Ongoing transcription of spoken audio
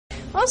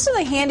Most of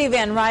the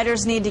Handivan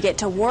riders need to get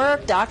to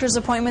work, doctor's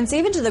appointments,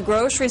 even to the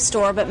grocery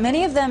store, but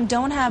many of them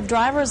don't have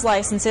driver's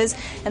licenses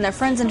and their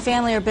friends and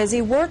family are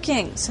busy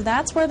working. So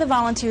that's where the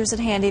volunteers at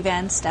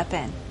Handivan step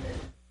in.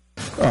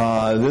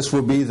 This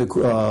will be the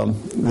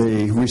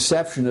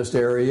receptionist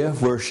area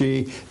where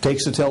she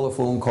takes the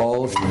telephone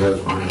calls.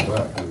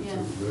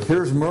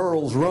 Here's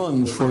Merle's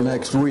runs for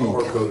next week.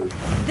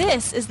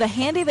 This is the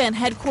Handivan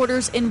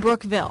headquarters in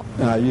Brookville.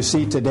 You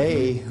see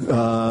today,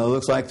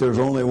 looks like there's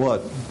only,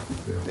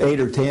 8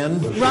 or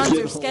 10? Runs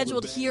are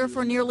scheduled here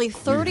for nearly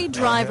 30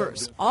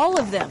 drivers, all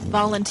of them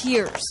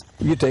volunteers.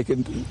 You take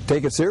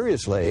it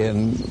seriously,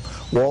 and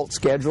Walt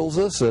schedules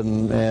us,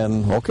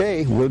 and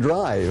okay, we'll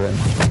drive.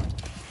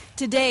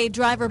 Today,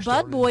 driver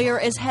Bud Boyer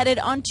is headed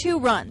on 2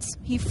 runs.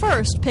 He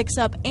first picks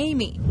up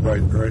Amy.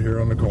 Right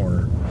here on the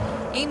corner.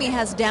 Amy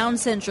has Down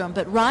syndrome,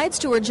 but rides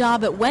to her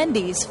job at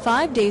Wendy's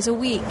 5 days a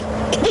week.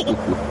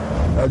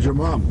 How's your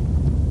mom?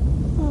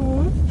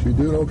 She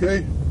doing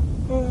okay?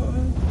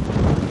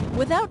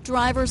 Without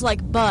drivers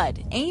like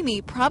Bud,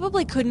 Amy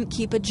probably couldn't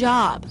keep a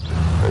job.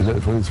 I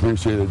definitely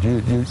appreciate it.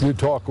 You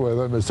talk with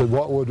them and said,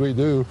 what would we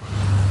do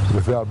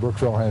without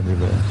Brookville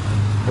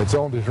Handivan? It's the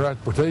only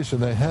transportation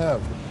they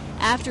have.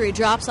 After he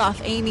drops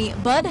off Amy,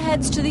 Bud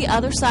heads to the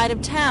other side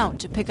of town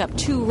to pick up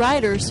 2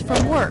 riders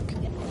from work.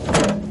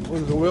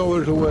 There's a will,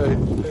 there's a way.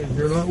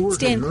 You're not working,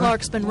 Stan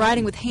Clark's been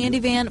riding with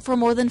Handivan for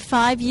more than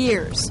 5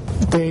 years.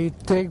 They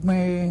take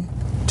me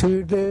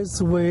 2 days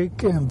a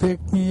week and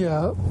pick me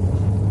up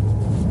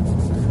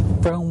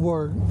from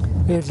work.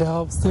 It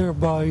helps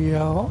everybody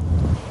out.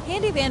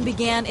 Handivan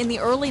began in the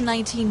early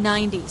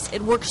 1990s.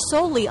 It worked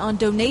solely on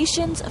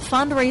donations,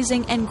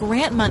 fundraising, and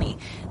grant money.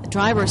 The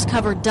drivers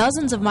cover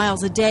dozens of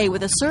miles a day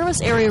with a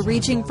service area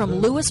reaching from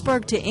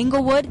Lewisburg to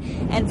Inglewood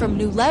and from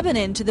New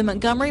Lebanon to the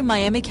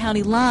Montgomery-Miami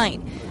County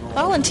line.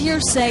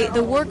 Volunteers say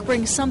the work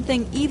brings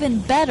something even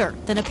better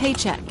than a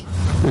paycheck.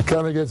 It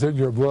kind of gets in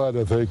your blood,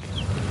 I think.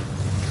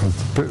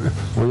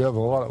 We have a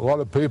lot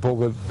of people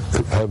that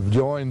have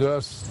joined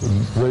us,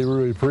 and they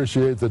really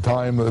appreciate the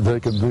time that they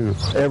can do.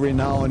 Every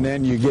now and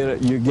then you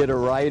get a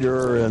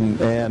rider, and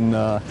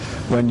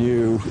when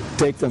you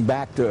take them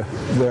back to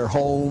their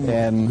home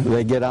and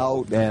they get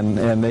out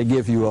and they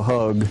give you a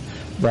hug,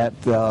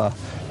 that's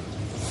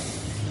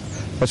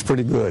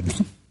pretty good.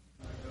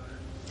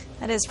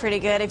 That is pretty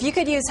good. If you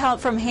could use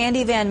help from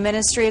Handivan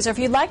Ministries, or if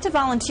you'd like to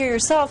volunteer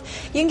yourself,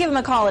 you can give them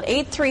a call at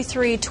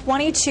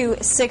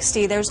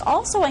 833-2260. There's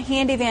also a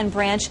Handivan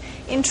branch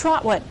in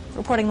Trotwood.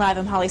 Reporting live,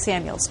 I'm Holly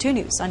Samuels, 2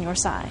 News on your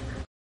side.